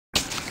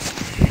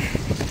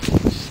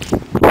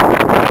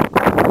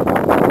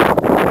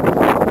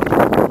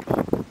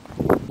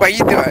What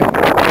you doing?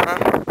 Huh?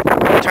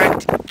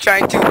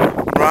 Trying to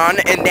run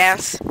and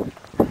dance?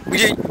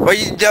 Or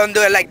you don't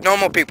do it like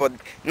normal people?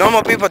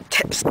 Normal people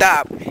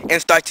stop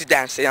and start to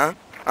dance, huh?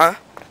 Huh?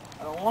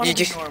 I don't want to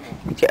be normal.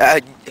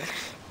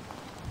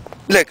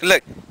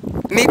 Look.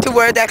 Need to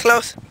wear that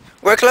clothes?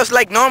 Wear clothes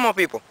like normal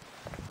people.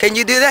 Can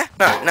you do that?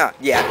 No.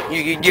 Yeah,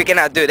 you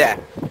cannot do that.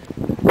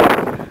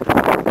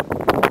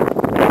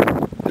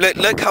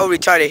 Look how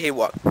retarded he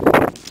walked.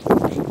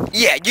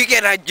 Yeah, you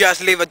cannot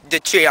just leave the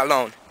tree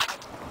alone.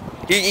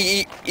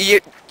 You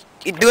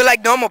do it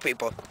like normal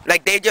people.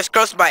 Like they just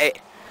cross by it.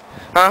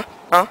 Huh?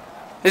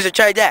 Just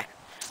try that.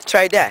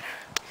 Try that.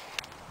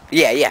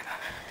 Yeah.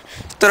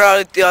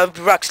 Throw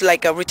rocks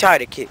like a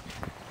retarded kid.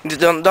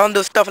 Don't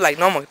do stuff like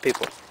normal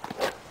people.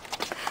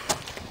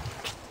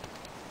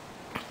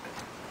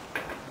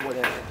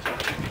 Whatever.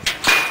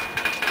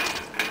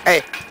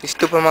 Hey, you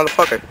stupid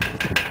motherfucker.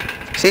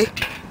 See?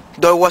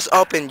 Door was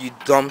open, you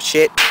dumb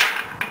shit.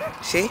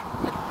 See?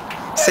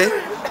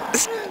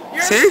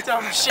 You're See?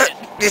 dumb shit.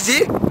 You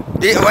see?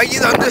 Why you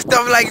don't do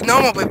stuff like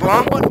normal people,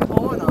 huh?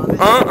 Pulling on it.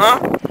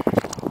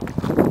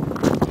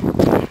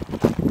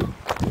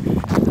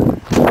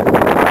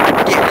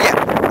 Yeah.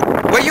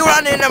 Why you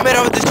running in the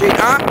middle of the street,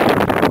 huh?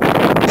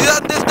 You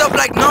don't do stuff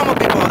like normal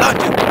people,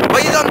 don't you? Why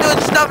you don't do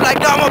stuff like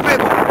normal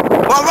people?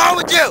 What's wrong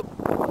with you?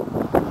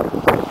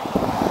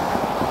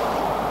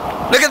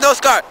 Look at those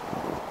cars.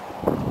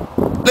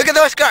 Look at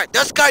those cars.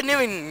 Those cars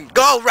didn't even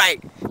go right.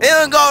 They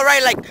don't go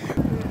right like...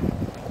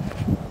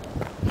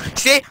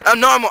 See, I'm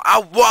normal. I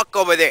walk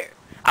over there.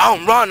 I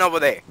don't run over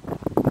there.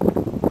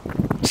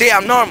 See,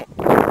 I'm normal.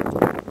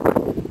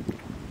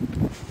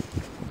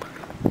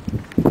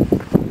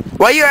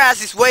 Why your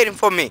ass is waiting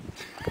for me?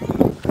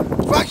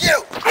 Fuck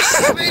you!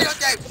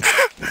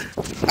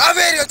 I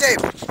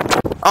videotape!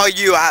 Oh,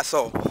 you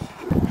asshole.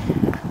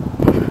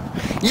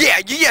 Yeah,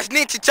 you just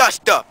need to touch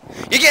stuff.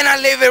 You cannot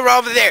leave it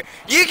over there.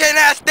 You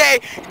cannot stay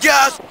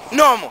just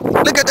normal.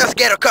 Look at those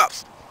ghetto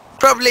cops.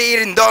 Probably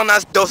eating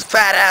donuts, those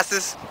fat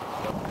asses.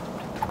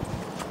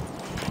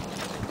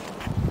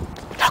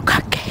 Look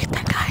how gay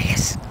that guy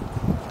is.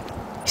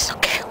 He's so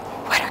gay.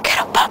 Where to get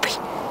a puppy?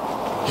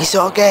 He's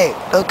so gay.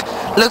 Look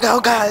how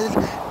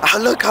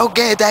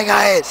gay that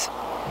guy is.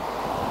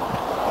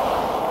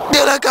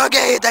 Dude, look how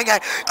gay that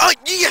guy. Oh,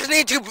 you just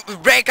need to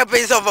break a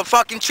piece of a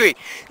fucking tree.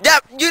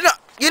 That you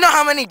know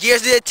how many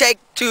years did it take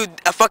to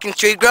a fucking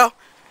tree grow?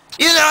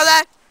 You know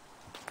that?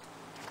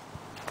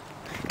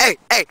 Hey,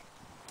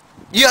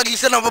 you ugly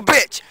son of a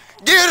bitch.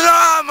 Do you know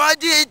how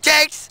much it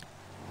takes?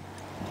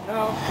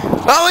 No.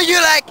 How would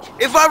you like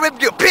if I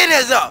ripped your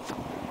penis off?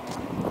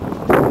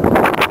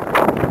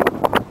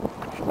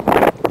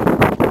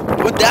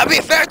 Would that be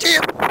fair to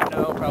you?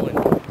 No, probably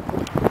not.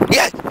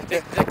 Yes.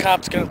 The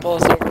cop's gonna pull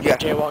us over for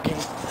jaywalking.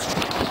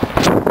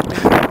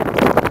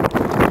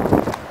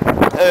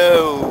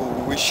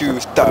 Oh, we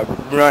should start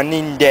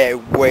running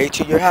that way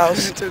to your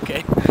house. It's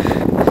okay.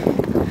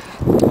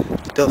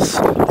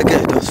 Look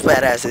at those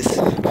fat asses.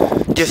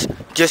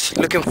 Just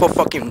looking for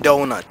fucking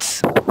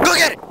donuts. Go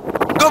get it!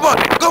 Go boy!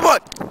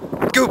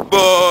 Good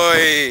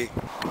boy!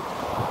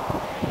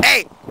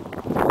 Hey!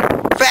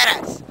 Fat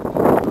ass!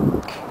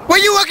 Why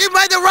you walking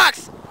by the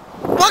rocks?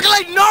 Walking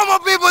like normal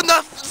people in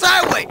the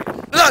sideway!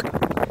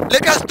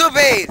 Look how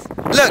stupid he is!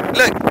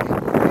 Look!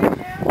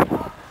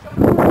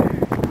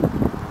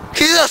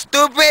 He's so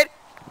stupid!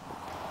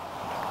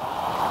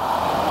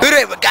 Who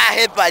ever got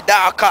hit by a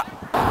dog cop?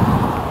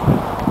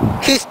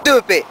 He's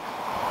stupid!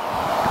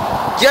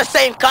 Just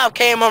same cop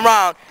came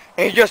around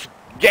and just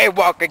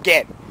jaywalk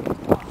again.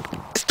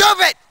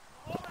 Stupid!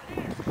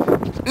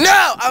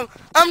 No,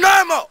 I'm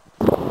normal.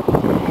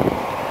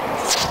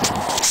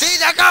 See,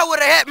 that guy would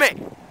have hit me.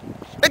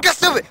 Look how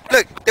stupid.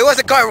 Look, there was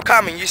a car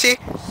coming. You see?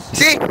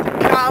 See?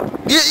 Cop.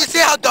 You see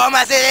how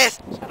dumbass it is?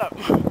 Shut up.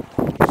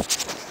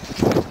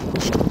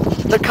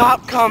 The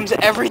cop comes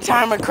every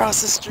time I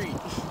cross the street.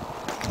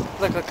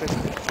 Look.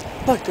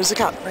 Look, there's a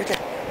cop right there.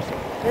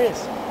 There he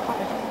is.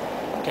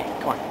 Okay,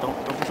 come on. Don't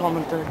be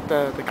filming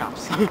the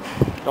cops.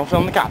 Don't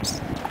film the cops.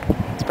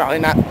 It's probably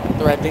not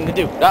the right thing to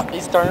do. Oh,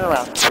 he's turning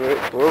around.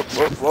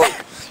 Whoa.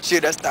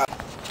 Shoot, that stop.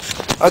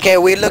 Okay,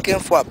 we're looking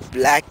for a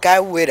black guy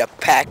with a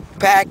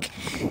backpack.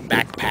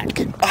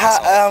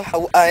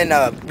 And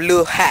a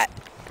blue hat.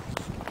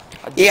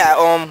 Yeah,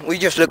 we're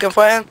just looking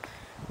for him.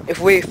 If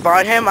we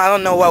find him, I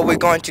don't know what we're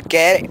going to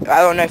get.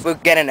 I don't know if we're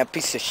getting a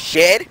piece of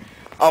shit,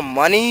 or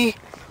money,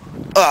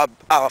 a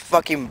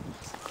fucking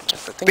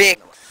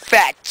big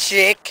fat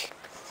chick,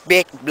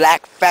 big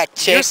black fat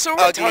chick. You're so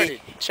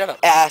retarded. Shut up.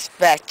 Ass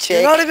fat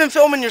chick. You're not even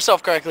filming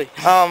yourself correctly.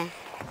 I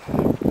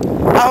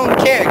don't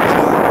care.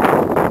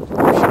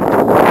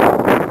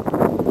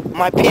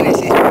 My penis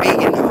is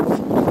big enough,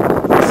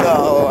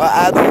 so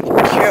I don't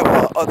care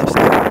about other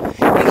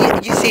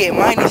stuff. You see,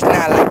 mine is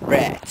not like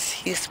Brad's.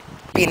 His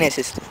penis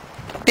is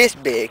this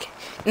big.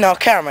 No,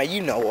 camera,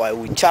 you know what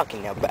we're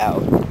talking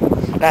about.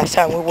 Last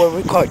time we were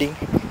recording,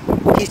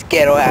 his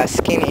ghetto ass,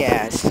 skinny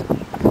ass.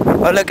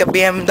 Oh, look at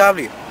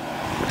BMW.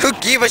 Who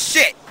give a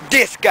shit?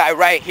 This guy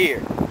right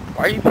here.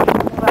 Why are you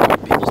picking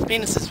people's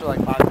penises for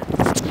like 5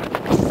 minutes.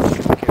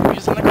 Okay, we're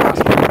using the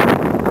crossbow.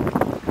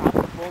 Cop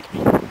won't be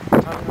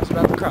telling us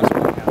about the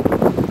crossbow now.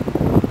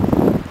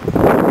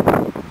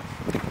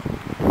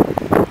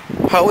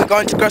 How are we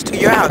going to cross to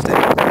your house then?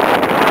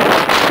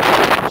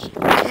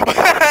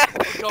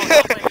 Go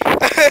that way.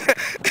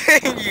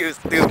 You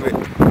stupid.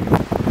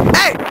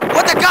 Hey,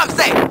 what the cops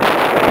say?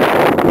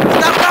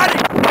 Stop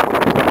running.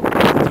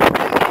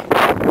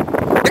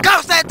 The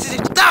cops said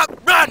to stop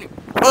running.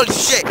 Holy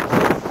shit.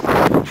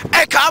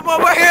 Hey, cop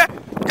over here.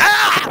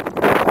 Ah!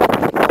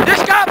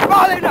 This cop's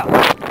falling up.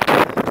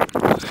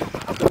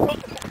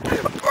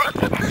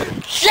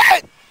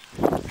 Shit!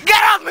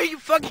 Get off me, you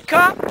fucking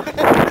cop.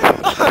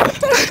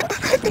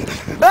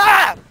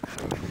 Ah!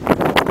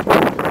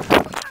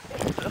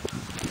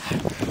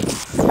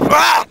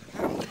 Ah!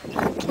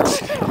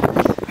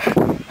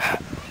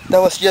 That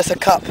was just a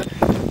cop.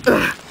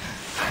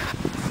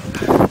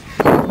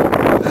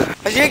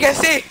 As you can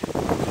see,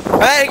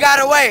 I got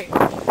away.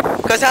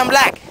 Cause I'm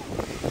black.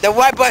 The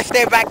white boy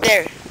stay back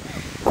there.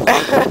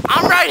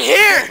 I'm right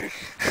here!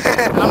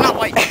 I'm not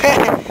white.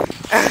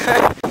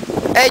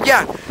 Hey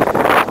John.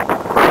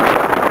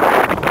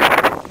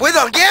 We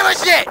don't give a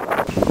shit!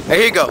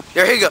 There you go.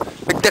 There you go.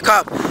 The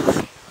cop.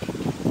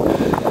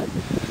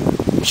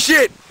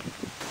 Shit!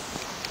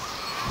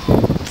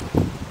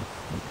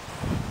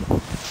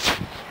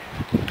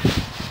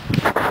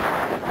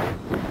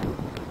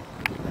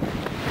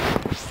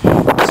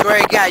 I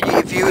swear to God,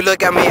 if you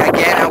look at me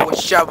again, I will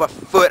shove a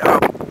foot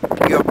up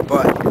your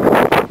butt.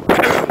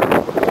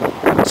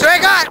 Swear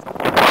to God!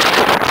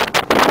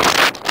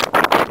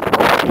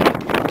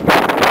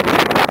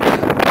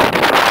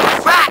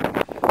 Fat!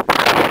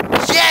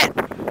 Shit!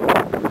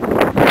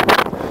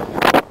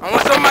 I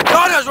want some of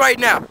McDonald's right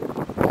now.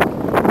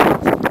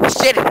 This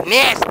shit is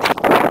nasty.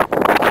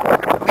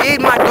 We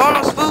eat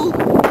McDonald's food?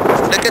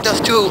 Look at those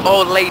two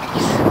old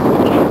ladies.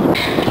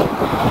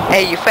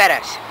 Hey, you fat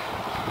ass.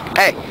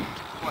 Hey.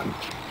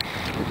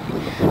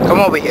 Come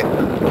over here.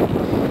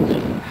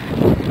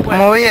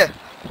 Come over here.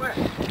 Where?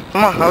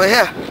 Come on, over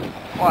here.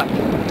 What?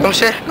 Come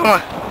sit. Come on.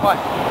 What?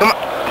 Come on.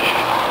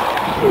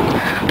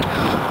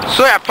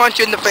 Swear I punch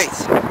you in the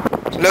face.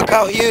 Look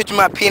how huge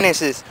my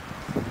penis is.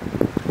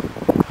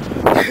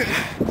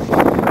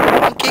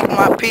 Kick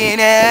my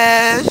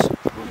penis.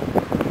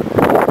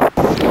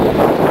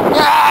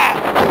 Ah!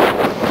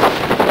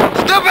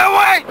 Stupid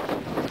way!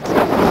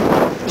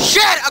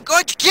 Shit! I'm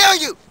going to kill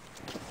you!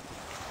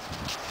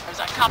 There's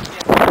that cop again.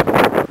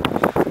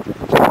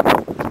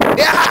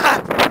 Yeah!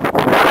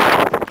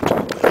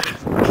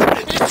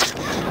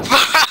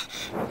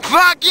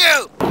 Fuck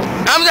you!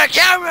 I'm the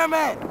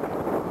cameraman!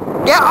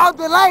 Get all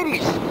the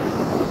ladies!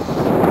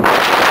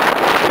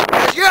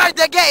 You're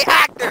the gay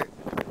actor!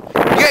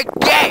 You're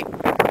gay!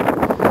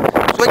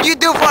 That's what you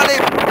do for a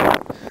living!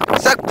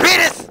 Suck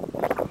penis!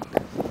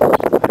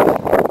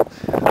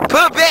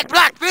 Put a big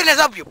black penis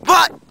up your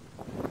butt!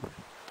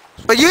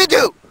 That's what you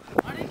do!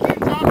 Why do you keep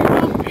talking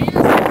about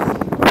penises?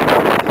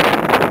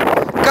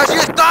 Cause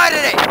you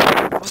started it!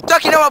 I was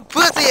talking about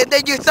pussy and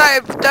then you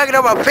started talking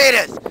about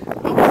penis!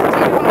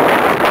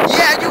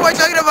 Yeah, you were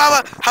talking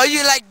about how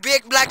you like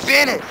big black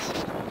penis!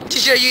 To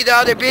show you the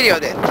other video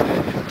then.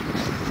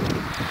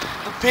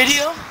 The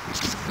video?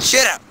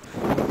 Shut up!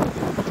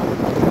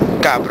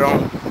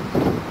 Cabron.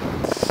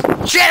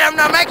 Shit, I'm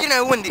not making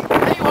it, Wendy!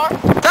 There you are.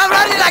 Stop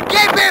running like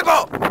gay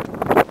people!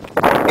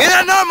 You're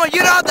not normal,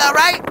 you know that,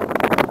 right?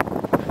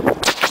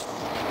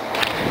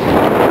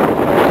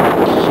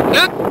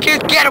 Look his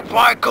ghetto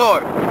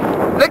parkour!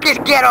 Look his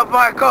ghetto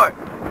parkour!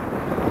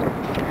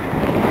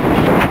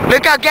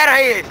 Look how ghetto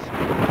he is!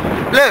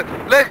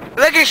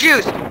 Look his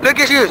shoes! Look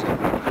his shoes!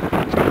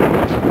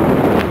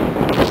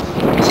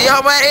 See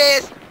how bad he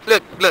is?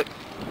 Look.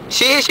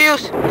 See his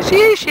shoes? See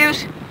his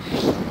shoes?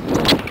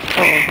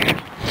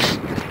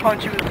 Just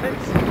punch you in the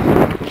face.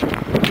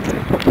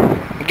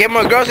 I get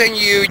more girls than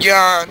you,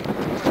 John.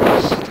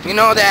 You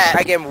know that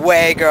I get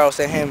way girls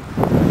than him.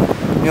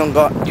 You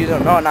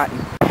don't know nothing.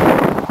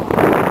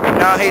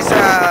 No, he's a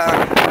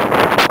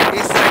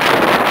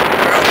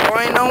girl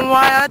boy, know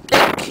why I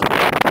think?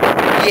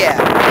 Yeah.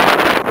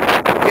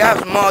 You have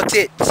small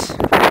tits.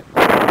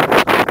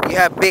 You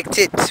have big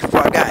tits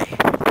for a guy.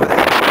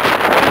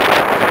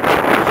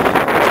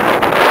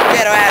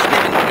 Ghetto ass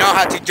didn't know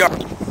how to jump.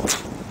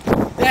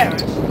 There,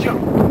 it's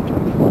jump.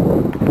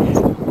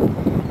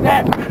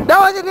 That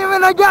wasn't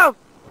even a jump!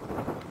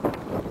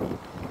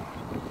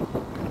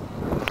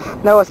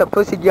 That was a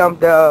pussy jump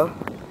though.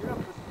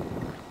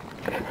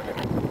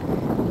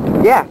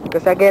 Yeah,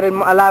 because I get a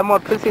lot more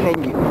pussy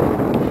than you.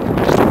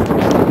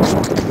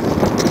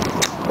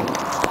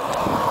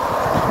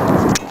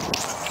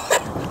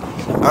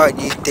 Alright,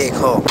 you take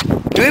home.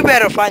 We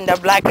better find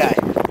that black guy.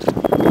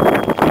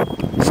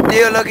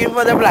 Still looking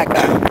for the black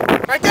guy.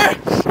 Right there!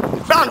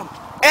 Found him!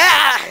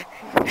 Ah!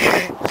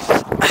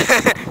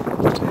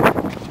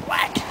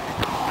 Whack!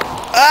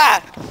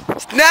 Ah!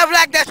 Snap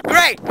black, that's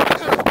great!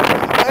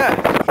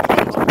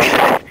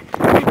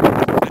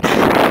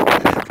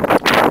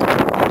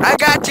 I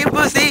got you,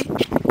 pussy!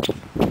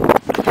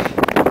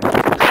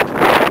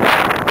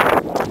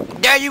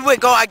 you will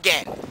go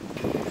again.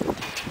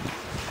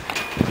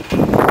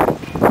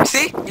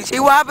 You see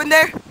what happened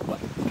there? What?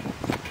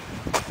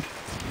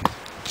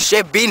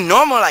 Shit, be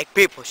normal like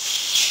people.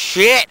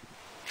 Shit.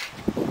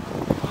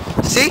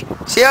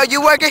 See how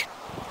you working?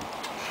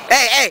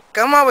 Hey,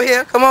 come over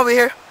here. Come over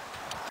here.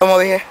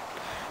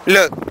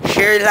 Look,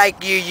 here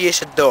like you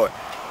use a door.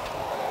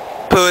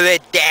 Pull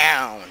it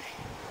down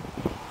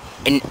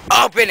and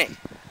open it.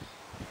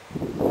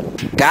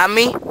 Got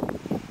me?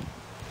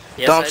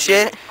 Yes, Don't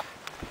shit.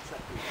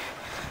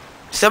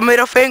 Some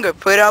middle finger,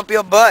 put it up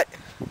your butt.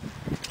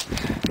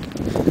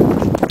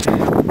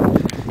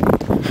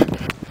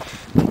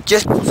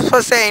 Just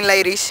for saying,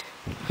 ladies,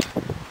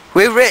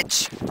 we're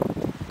rich.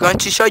 Going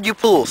to show you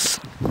pools.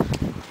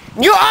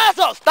 You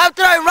asshole! Stop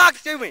throwing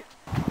rocks to me!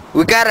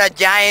 We got a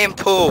giant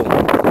pool.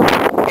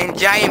 And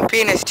giant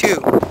penis too.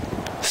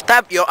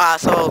 Stop your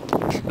asshole,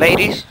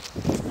 ladies.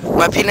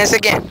 My penis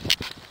again.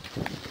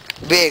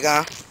 Big,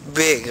 huh?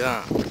 Big,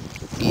 huh?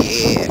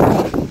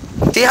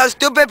 Yeah. See how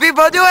stupid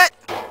people do it?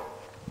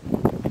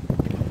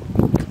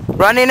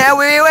 Running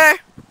everywhere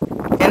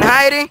and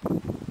hiding.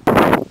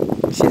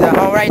 See that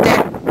hole right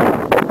there?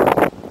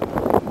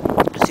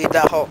 See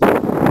that hole?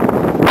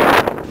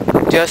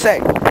 Just say,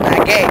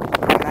 not gay.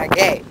 I'm not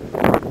gay.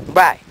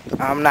 Bye.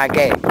 I'm not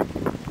gay.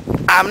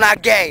 I'm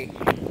not gay.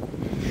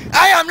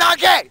 I am not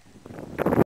gay.